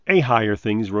A Higher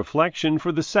Things reflection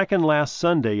for the second last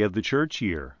Sunday of the church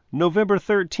year, November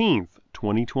 13th,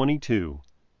 2022.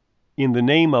 In the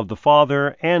name of the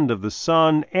Father, and of the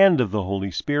Son, and of the Holy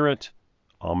Spirit.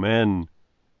 Amen.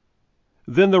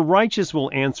 Then the righteous will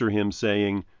answer him,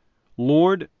 saying,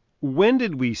 Lord, when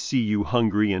did we see you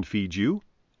hungry and feed you,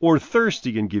 or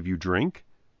thirsty and give you drink?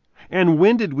 And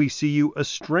when did we see you a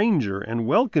stranger and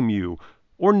welcome you,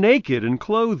 or naked and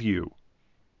clothe you?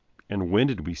 And when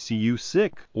did we see you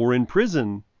sick or in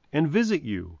prison and visit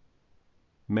you?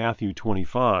 Matthew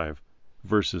 25,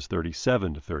 verses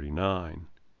 37 to 39.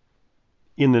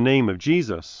 In the name of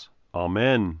Jesus,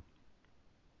 Amen.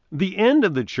 The end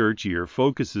of the church year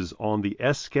focuses on the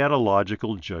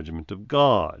eschatological judgment of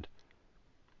God.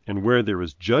 And where there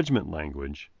is judgment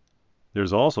language,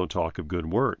 there's also talk of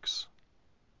good works.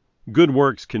 Good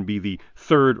works can be the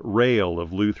third rail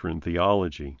of Lutheran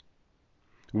theology.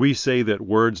 We say that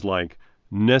words like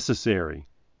necessary,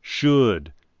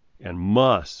 should, and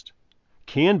must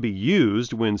can be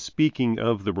used when speaking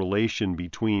of the relation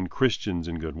between Christians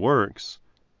and good works.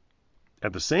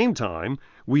 At the same time,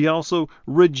 we also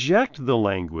reject the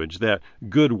language that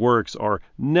good works are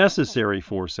necessary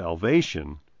for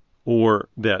salvation, or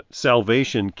that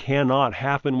salvation cannot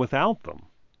happen without them.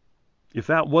 If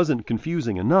that wasn't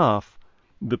confusing enough,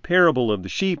 the parable of the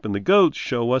sheep and the goats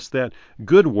show us that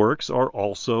good works are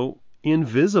also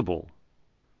invisible.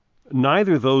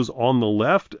 Neither those on the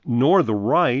left nor the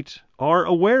right are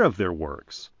aware of their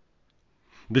works.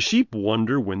 The sheep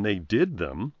wonder when they did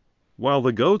them, while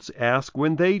the goats ask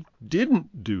when they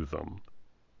didn't do them.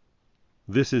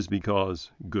 This is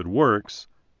because good works,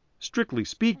 strictly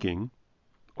speaking,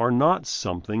 are not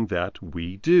something that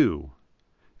we do.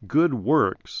 Good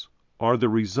works are the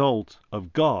result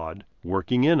of God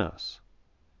working in us.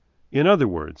 In other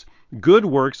words, good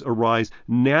works arise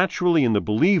naturally in the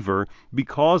believer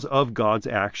because of God's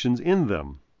actions in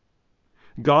them.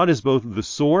 God is both the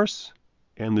source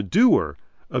and the doer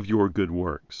of your good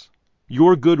works.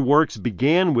 Your good works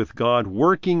began with God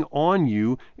working on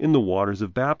you in the waters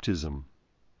of baptism.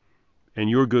 And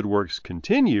your good works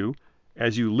continue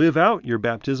as you live out your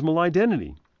baptismal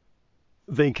identity.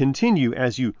 They continue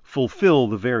as you fulfill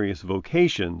the various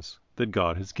vocations that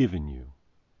God has given you.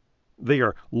 They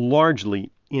are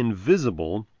largely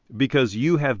invisible because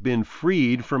you have been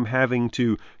freed from having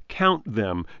to count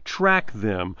them, track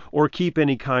them, or keep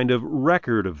any kind of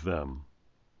record of them.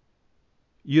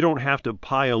 You don't have to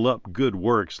pile up good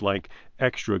works like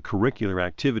extracurricular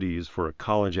activities for a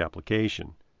college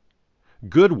application.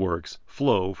 Good works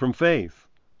flow from faith.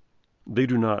 They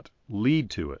do not lead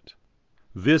to it.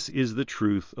 This is the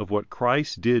truth of what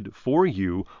Christ did for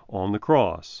you on the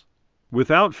cross.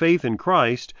 Without faith in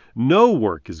Christ, no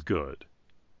work is good.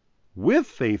 With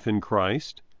faith in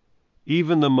Christ,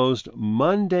 even the most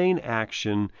mundane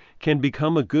action can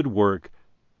become a good work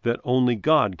that only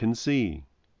God can see.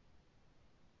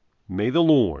 May the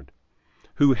Lord,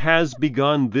 who has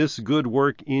begun this good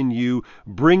work in you,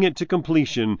 bring it to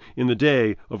completion in the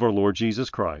day of our Lord Jesus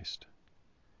Christ.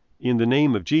 In the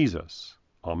name of Jesus,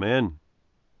 Amen.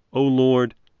 O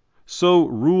Lord, so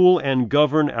rule and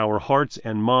govern our hearts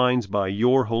and minds by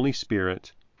your Holy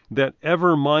Spirit, that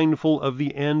ever mindful of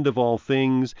the end of all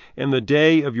things and the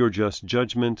day of your just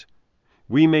judgment,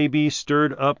 we may be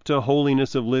stirred up to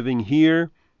holiness of living here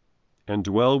and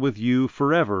dwell with you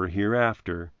forever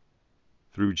hereafter.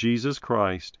 Through Jesus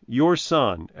Christ, your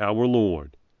Son, our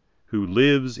Lord, who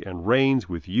lives and reigns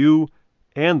with you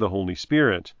and the Holy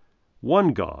Spirit,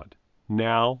 one God,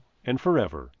 now and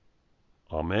forever.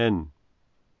 Amen.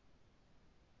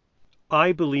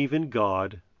 I believe in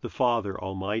God, the Father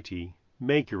Almighty,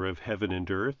 maker of heaven and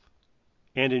earth,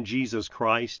 and in Jesus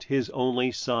Christ, his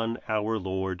only Son, our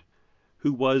Lord,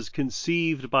 who was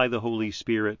conceived by the Holy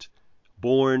Spirit,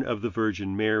 born of the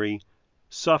Virgin Mary,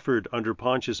 suffered under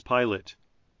Pontius Pilate,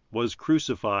 was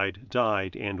crucified,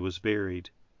 died, and was buried.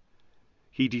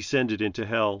 He descended into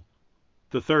hell.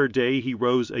 The third day he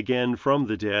rose again from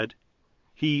the dead.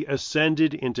 He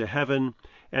ascended into heaven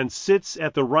and sits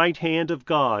at the right hand of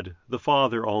God, the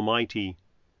Father Almighty.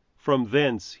 From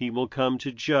thence he will come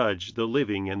to judge the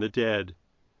living and the dead.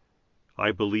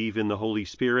 I believe in the Holy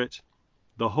Spirit,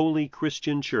 the holy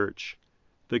Christian Church,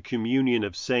 the communion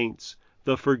of saints,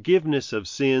 the forgiveness of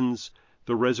sins,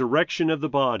 the resurrection of the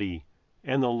body,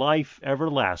 and the life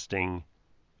everlasting.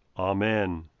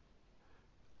 Amen.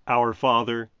 Our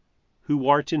Father, who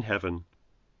art in heaven,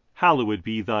 hallowed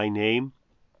be thy name.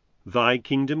 Thy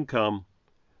kingdom come,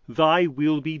 thy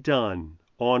will be done,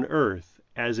 on earth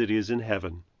as it is in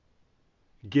heaven.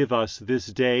 Give us this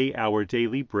day our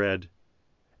daily bread,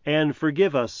 and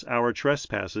forgive us our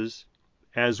trespasses,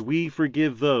 as we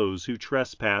forgive those who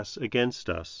trespass against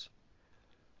us.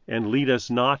 And lead us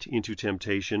not into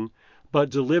temptation, but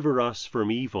deliver us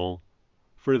from evil.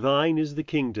 For thine is the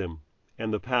kingdom,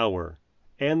 and the power,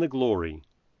 and the glory,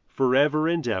 forever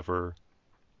and ever.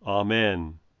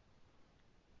 Amen.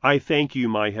 I thank you,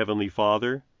 my heavenly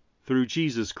Father, through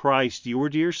Jesus Christ, your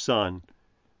dear Son,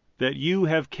 that you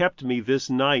have kept me this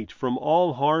night from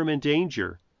all harm and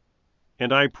danger.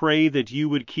 And I pray that you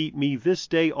would keep me this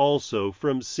day also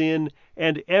from sin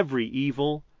and every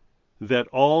evil, that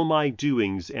all my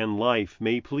doings and life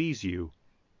may please you.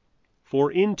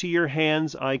 For into your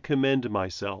hands I commend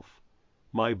myself,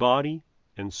 my body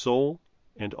and soul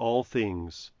and all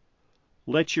things.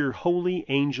 Let your holy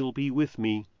angel be with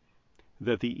me,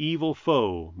 that the evil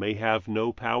foe may have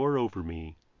no power over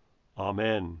me.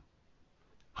 Amen.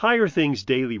 Higher Things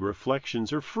Daily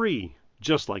Reflections are free,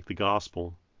 just like the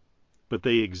Gospel, but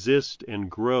they exist and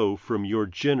grow from your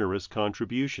generous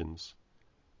contributions.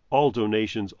 All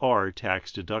donations are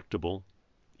tax deductible.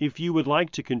 If you would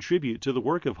like to contribute to the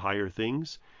work of Higher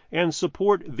Things and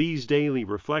support these daily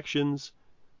reflections,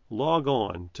 log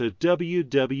on to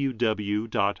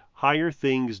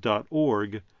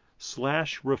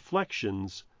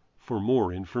www.higherthings.org/reflections for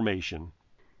more information.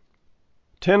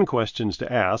 10 Questions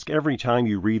to Ask Every Time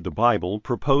You Read the Bible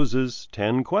proposes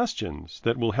 10 questions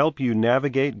that will help you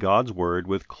navigate God's Word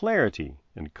with clarity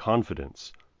and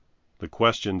confidence. The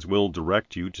questions will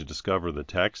direct you to discover the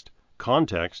text,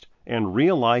 context, and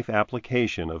real-life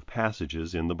application of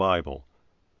passages in the Bible.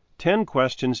 10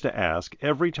 Questions to Ask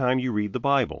Every Time You Read the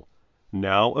Bible,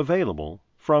 now available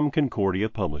from Concordia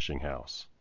Publishing House.